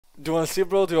Do you wanna see,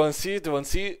 bro? Do you wanna see? Do you wanna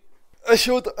see? I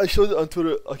showed it on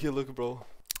Twitter. Okay, look, bro.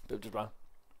 Bro.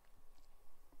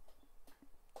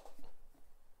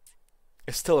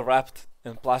 It's still wrapped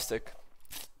in plastic.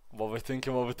 What we're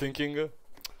thinking, what we're thinking.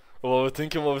 What we're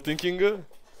thinking, what we're thinking. Kinda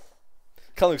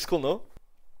looks cool, no?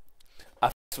 I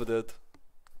f***ed with it.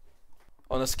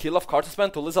 On a scale of card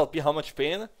span to Liz LP, how much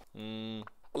pain?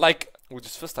 Like, we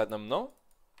just fist them, no?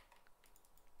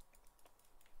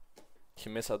 He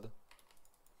missed.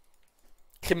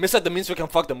 He missed, that means we can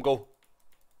fuck them, go.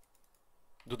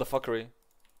 Do the fuckery.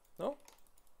 No?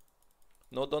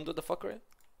 No, don't do the fuckery.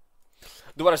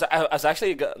 Do what I was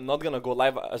actually not gonna go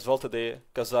live as well today,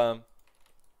 cause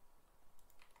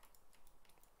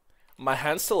my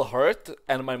hands still hurt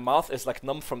and my mouth is like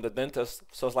numb from the dentist.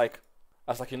 So it's like,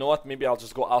 I was like, you know what? Maybe I'll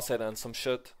just go outside and some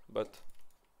shit. But,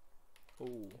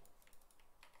 ooh.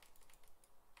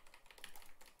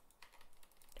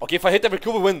 Okay, if I hit every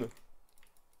Q, we win.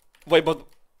 Wait,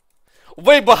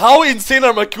 but how insane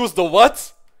are my Qs though?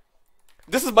 What?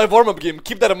 This is my warm-up game.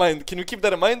 Keep that in mind. Can you keep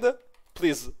that in mind?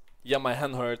 Please. Yeah, my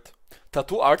hand hurt.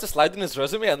 Tattoo artist lied in his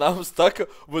resume and now I'm stuck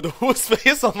with whose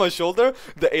face on my shoulder.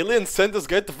 The alien sent this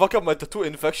guy to fuck up my tattoo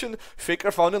infection.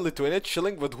 Faker found in Lithuania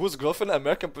chilling with whose girlfriend,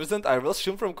 American president Irel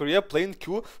Shim from Korea playing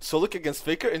Q Solik against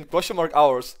Faker in question mark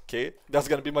hours. Okay, that's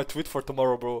gonna be my tweet for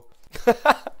tomorrow, bro.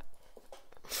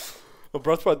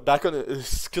 Brought back on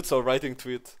his schizo writing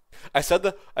tweet. I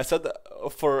said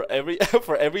for every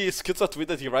schizo tweet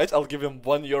that he writes, I'll give him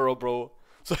 €1, bro.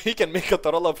 So he can make a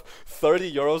total of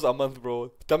 €30 a month,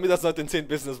 bro. Tell me that's not insane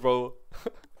business, bro.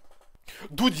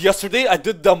 Dude, yesterday I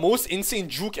did the most insane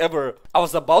juke ever. I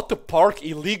was about to park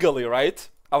illegally, right?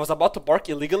 I was about to park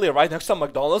illegally right next to a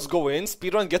McDonald's, go in,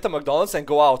 speedrun, get to McDonald's, and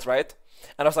go out, right?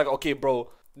 And I was like, okay, bro,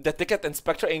 the ticket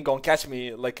inspector ain't gonna catch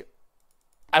me. Like,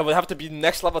 I would have to be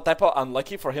next level type of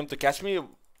unlucky for him to catch me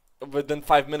within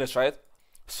 5 minutes, right?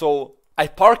 So I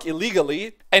park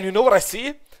illegally, and you know what I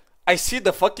see? I see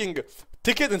the fucking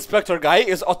ticket inspector guy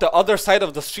is on the other side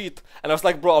of the street, and I was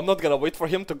like, bro, I'm not gonna wait for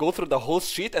him to go through the whole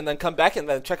street and then come back and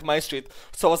then check my street.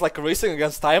 So I was like racing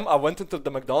against time. I went into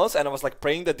the McDonald's and I was like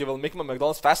praying that they will make my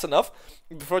McDonald's fast enough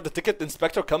before the ticket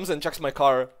inspector comes and checks my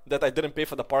car that I didn't pay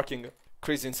for the parking.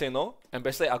 Crazy insane, no? And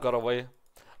basically I got away.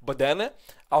 But then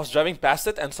I was driving past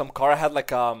it and some car had like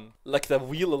the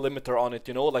wheel limiter on it,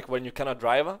 you know, like when you cannot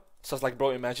drive. So I was like,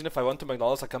 bro, imagine if I went to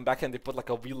McDonald's, I come back and they put like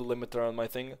a wheel limiter on my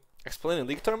thing. Explain in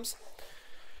league terms.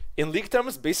 In league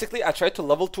terms, basically, I tried to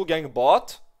level 2 gank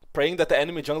bot, praying that the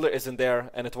enemy jungler isn't there,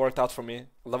 and it worked out for me.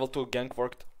 Level 2 gank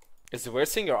worked. Is it weird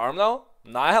seeing your arm now?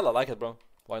 Nah, I hella like it, bro.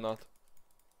 Why not?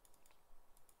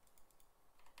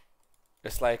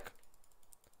 It's like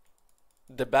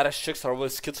the baddest chicks are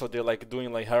always kids, so they're like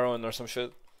doing like heroin or some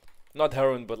shit. Not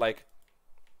heroin, but like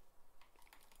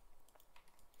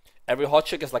every hot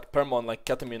chick is like perma on like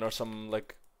ketamine or some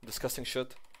like disgusting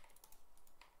shit.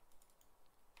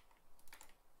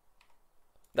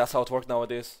 That's how it works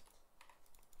nowadays.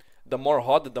 The more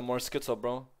hot, the more schizo,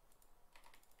 bro.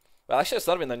 Well, actually, it's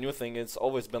not even a new thing. It's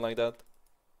always been like that.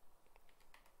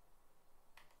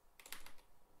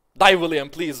 Die, William,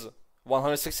 please.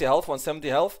 160 health, 170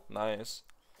 health. Nice.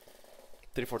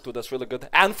 342, that's really good.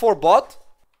 And 4 bot?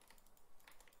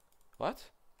 What?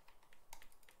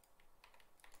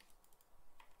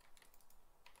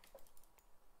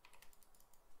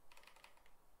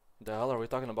 The hell are we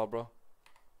talking about, bro?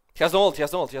 He has no ult, he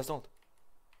has no ult, he has no ult.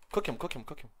 Cook him, cook him,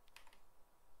 cook him.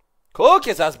 Cook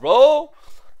his ass, bro!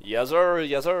 Yes, sir,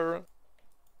 yes, sir.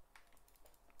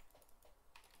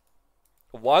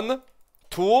 1,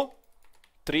 2,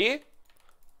 3,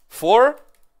 4.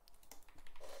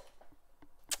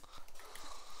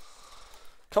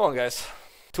 Come on, guys.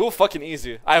 Too fucking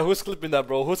easy. Alright, who's clipping that,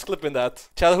 bro? Who's clipping that?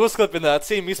 Chad, who's clipping that?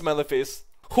 See me, smiley face.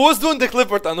 Who's doing the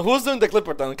Clipperton? Who's doing the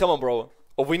Clipperton? Come on, bro.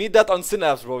 Oh, we need that on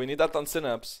Synapse, bro. We need that on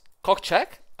Synapse. Cock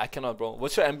check? I cannot, bro.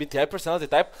 What's your MBTI personality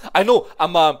type? I know.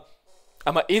 I'm a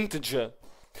integer.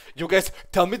 You guys,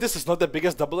 tell me this is not the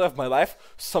biggest double of my life.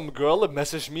 Some girl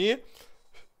messaged me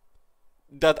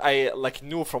that I like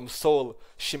knew from Seoul.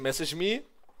 She messaged me.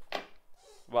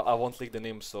 Well, I won't leak the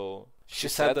name, so she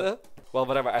said well,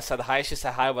 whatever. I said hi. She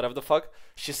said hi. Whatever the fuck.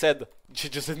 She said she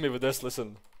just hit me with this.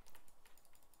 Listen.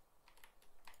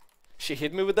 She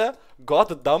hit me with that.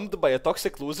 Got dumped by a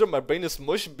toxic loser. My brain is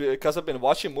mush because I've been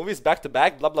watching movies back to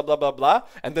back. Blah blah blah blah blah.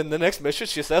 And then the next message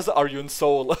she says, "Are you in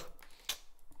Seoul?"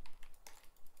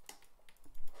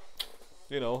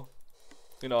 You know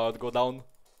how it'd go down.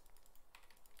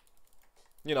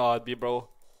 You know how it'd be, bro.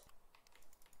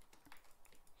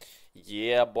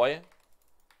 Yeah, boy.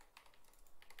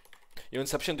 You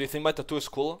Inception, do you think my tattoo is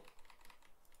cool?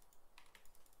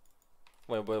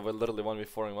 Wait, we literally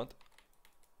 1v4ing what?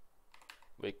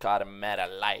 We got a meta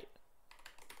light.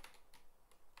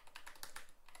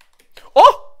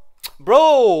 Oh!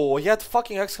 Bro, he had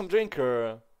fucking XCOM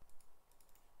Drinker.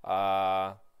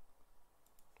 I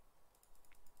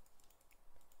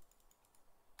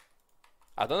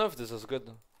don't know if this is good.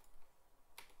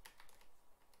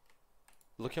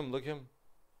 Look him.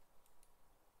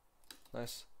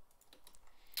 Nice.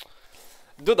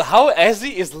 Dude, how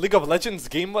easy is League of Legends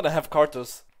game when I have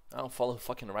Karthus? I don't follow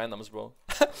fucking randoms, bro.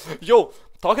 Yo,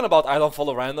 talking about I don't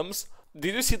follow randoms.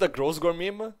 Did you see the Grosgore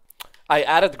meme? I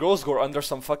added Grosgore under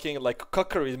some fucking like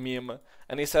cuckery meme,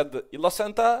 and he said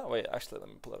Elosanta. Wait, actually, let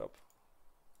me pull it up.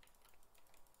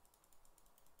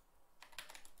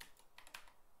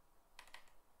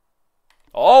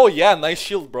 Oh yeah, nice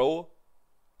shield, bro.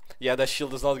 Yeah, that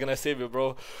shield is not gonna save you,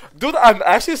 bro. Dude, I'm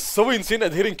actually so insane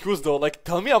at hitting Qs though. Like,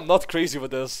 tell me I'm not crazy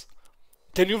with this.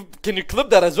 Can you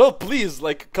clip that as well, please?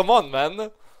 Like, come on,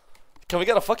 man. Can we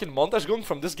get a fucking montage going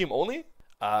from this game only?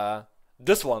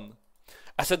 This one.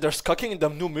 I said there's cucking in the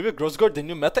new movie Grosgore, the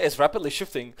new meta is rapidly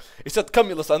shifting. He said, come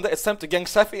Elosanta, it's time to gang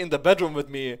Safi in the bedroom with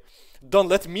me. Don't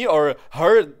let me or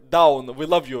her down, we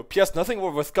love you. P.S. nothing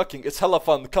more with cucking, it's hella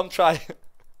fun, come try.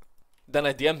 Then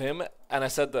I DM'd him and I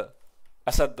said,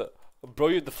 bro,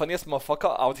 you're the funniest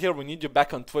motherfucker out here, we need you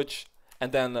back on Twitch.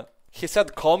 And then he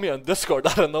said, call me on Discord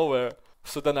out of nowhere.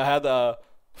 So then I had a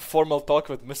formal talk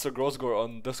with Mr. Grosgore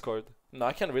on Discord. No,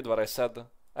 I can read what I said,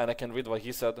 and I can read what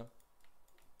he said.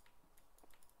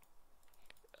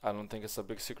 I don't think it's a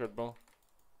big secret, bro.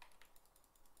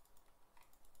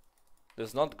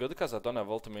 It's not good because I don't have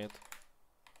ultimate.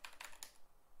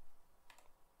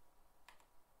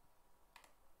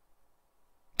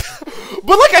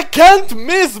 But like I can't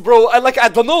miss, bro. I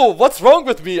don't know what's wrong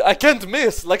with me. I can't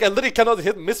miss. Like I literally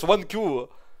cannot miss one Q.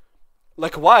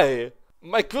 Like why?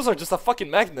 My Qs are just a fucking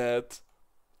magnet.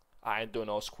 I do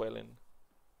know, Squalin.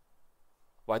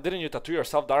 Why didn't you tattoo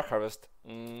yourself Dark Harvest?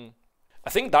 I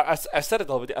think I said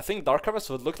it already. I think Dark Harvest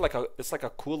would look like it's like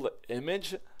a cool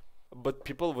image, but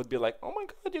people would be like, "Oh my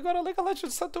god, you got a League of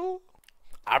Legends tattoo!"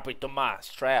 RP to my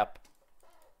strap.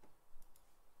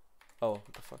 Oh,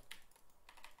 what the fuck?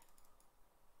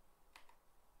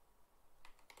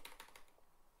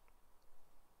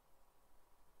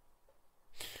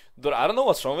 Dude, I don't know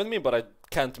what's wrong with me, but I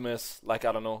can't miss. Like,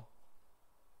 I don't know.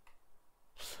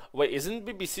 Wait, isn't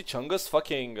BBC Chungus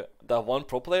fucking the one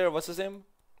pro player? What's his name?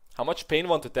 How much pain?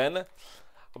 1 to 10?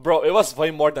 Bro, it was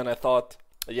way more than I thought.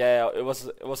 Yeah, it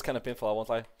was kind of painful, I won't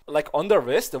lie. Like, on the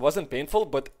wrist, it wasn't painful,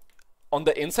 but on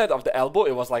the inside of the elbow,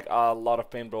 it was like a lot of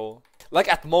pain, bro.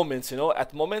 Like, at moments, you know?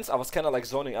 At moments, I was kind of like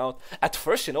zoning out. At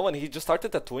first, you know, when he just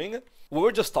started tattooing, we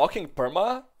were just talking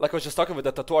perma. Like, I was just talking with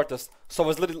the tattoo artist. So I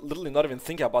was literally not even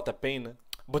thinking about the pain.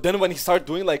 But then when he started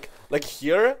doing like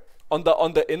here, on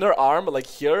the inner arm, like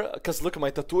here, because look, my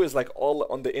tattoo is like all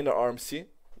on the inner arm, see?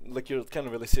 Like, you can't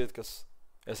really see it because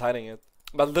it's hiding it.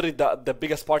 But literally, the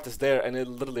biggest part is there, and it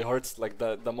literally hurts like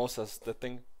the most as the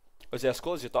thing. Was he as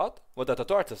cool as you thought? What, the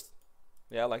tattoo artist?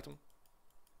 Yeah, I liked him.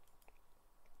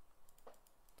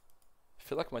 I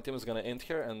feel like my team is gonna end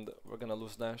here and we're gonna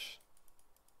lose Nash.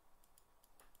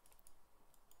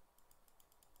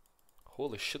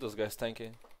 Holy shit, this guy's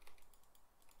tanky.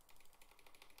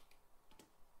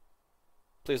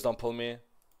 Please don't pull me.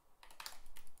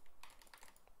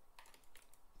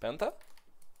 Penta?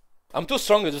 I'm too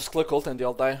strong to just click ult and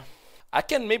they'll die. I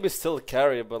can maybe still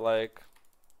carry, but like...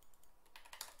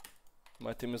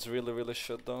 my team is really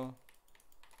shit though.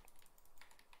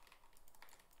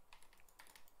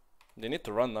 They need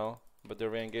to run now, but they're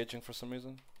re-engaging for some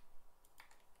reason.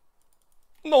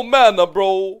 No mana,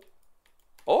 bro!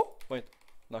 Oh, wait,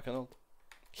 not an ult.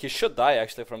 He should die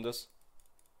actually from this.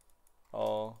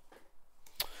 Oh.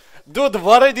 Dude,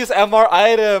 what are these MR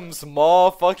items? Maw,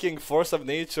 fucking Force of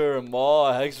Nature,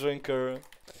 Maw, Hex Drinker.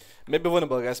 Maybe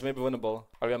winnable, guys, maybe winnable.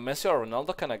 Are you a Messi or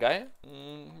Ronaldo kind of guy?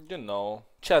 You know.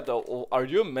 Chad, are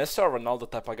you a Messi or Ronaldo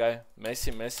type of guy?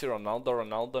 Messi,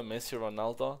 Ronaldo, Messi,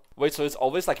 Ronaldo. Wait, so it's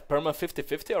always like perma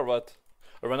 50-50 or what?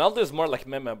 Ronaldo is more like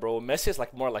meme, bro. Messi is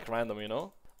like more like random, you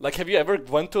know? Like, have you ever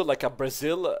went to like a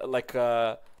Brazil, like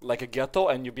a ghetto,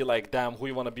 and you be like, damn, who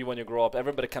you wanna be when you grow up?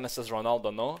 Everybody kind of says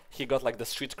Ronaldo, no? He got like the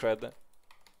street cred.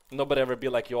 Nobody ever be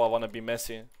like, yo, I wanna be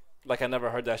Messi. Like, I never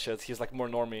heard that shit. He's like more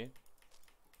normie.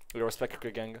 We respect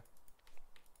your gang.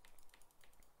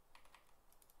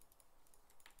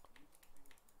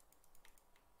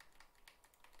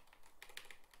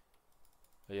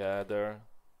 Yeah, they're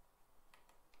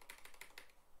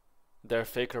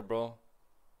faker, bro.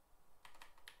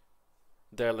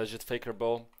 They're legit faker,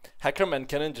 bro. Hackerman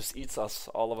Cannon just eats us,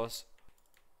 all of us.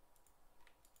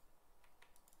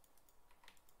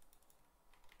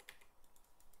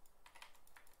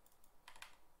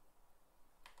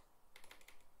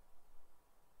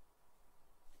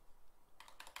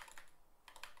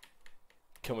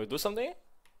 Can we do something?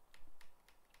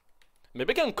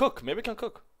 Maybe can cook. Maybe can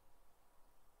cook.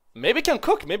 Maybe can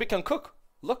cook. Maybe can cook.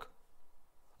 Look.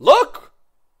 Look!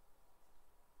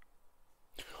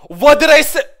 What did I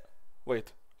say?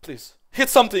 Wait, please. Hit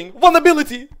something. One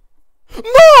ability.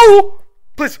 No!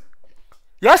 Please.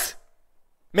 Yes?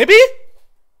 Maybe?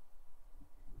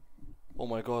 Oh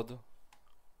my god.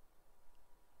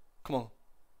 Come on.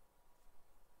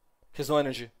 He has no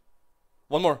energy.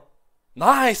 One more.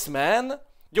 Nice, man.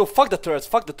 Yo, fuck the turrets.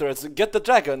 Fuck the turrets. Get the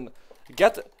dragon.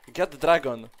 Get the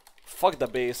dragon. Fuck the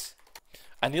base.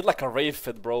 I need like a rave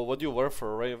fit, bro. What do you wear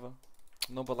for a rave?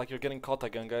 No, but like you're getting caught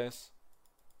again, guys.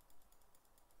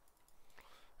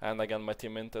 And again, my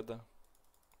team minted.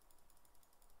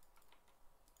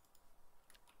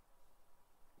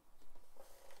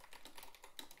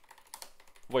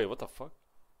 Wait, what the fuck?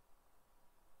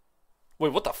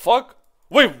 Wait, what the fuck?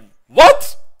 Wait,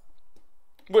 what?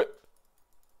 Wait.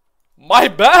 My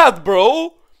bad,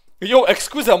 bro. Yo,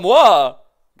 excusez-moi.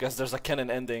 Guess there's a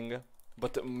cannon ending.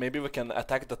 But maybe we can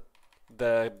attack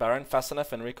the Baron fast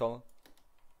enough and recall.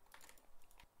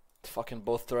 Fucking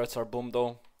both turrets are boom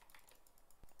though.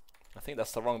 I think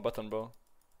that's the wrong button, bro.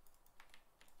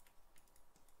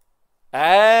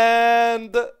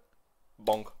 And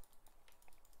bonk.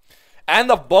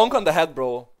 And a bonk on the head,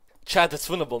 bro. Chat, it's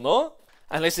winnable, no?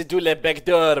 Unless you do le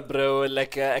backdoor, bro.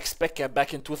 Like Expecka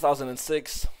back in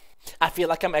 2006. I feel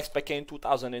like I'm Expecka in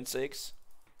 2006.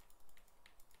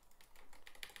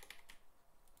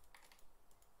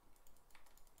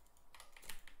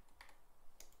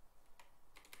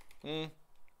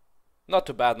 Not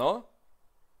too bad, no?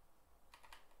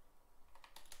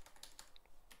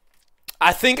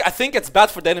 I think it's bad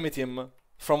for the enemy team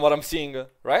from what I'm seeing,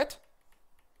 right?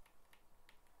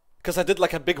 Because I did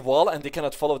like a big wall and they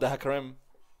cannot follow the Hakarim.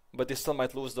 But they still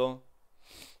might lose though.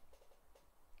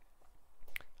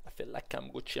 I feel like I'm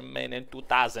Gucci Mane in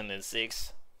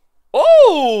 2006.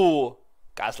 Oh!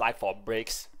 Guys like for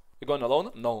breaks. You going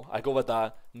alone? No, I go with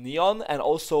Neon, and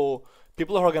also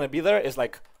people who are gonna be there is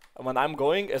like, when I'm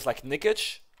going, is like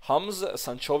Nikic, Hums,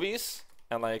 Sanchovis,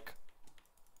 and like,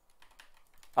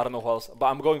 I don't know who else. But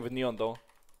I'm going with Neon though.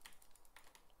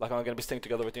 Like I'm gonna be staying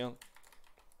together with Neon.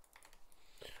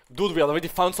 Dude, we already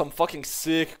found some fucking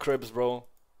sick cribs, bro.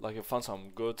 Like, we found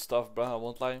some good stuff, bro, I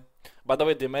won't lie. By the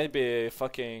way, they might be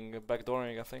fucking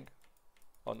backdooring, I think.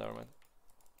 Oh, never mind.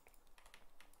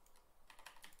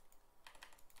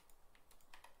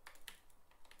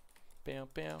 Pow,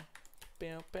 pow,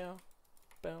 pow, pow,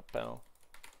 pow, pow.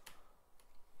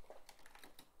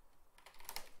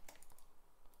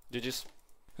 GG's.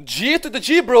 G to the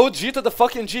G, bro. G to the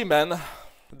fucking G, man.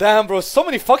 Damn, bro, so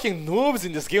many fucking noobs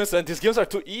in these games, and these games are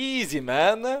too easy,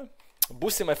 man.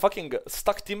 Boosting my fucking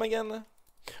stuck team again.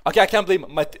 Okay, I can't blame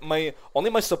only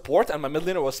my support and my mid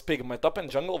laner was pig. My top and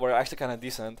jungle were actually kind of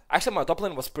decent. Actually, my top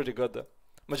lane was pretty good.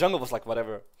 My jungle was like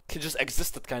whatever. He just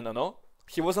existed, kind of, no?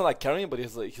 He wasn't like carrying, but he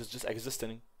was just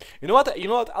existing. You know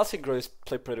what? I'll say Grace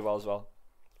played pretty well as well.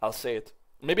 I'll say it.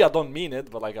 Maybe I don't mean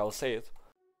it, but like I'll say it.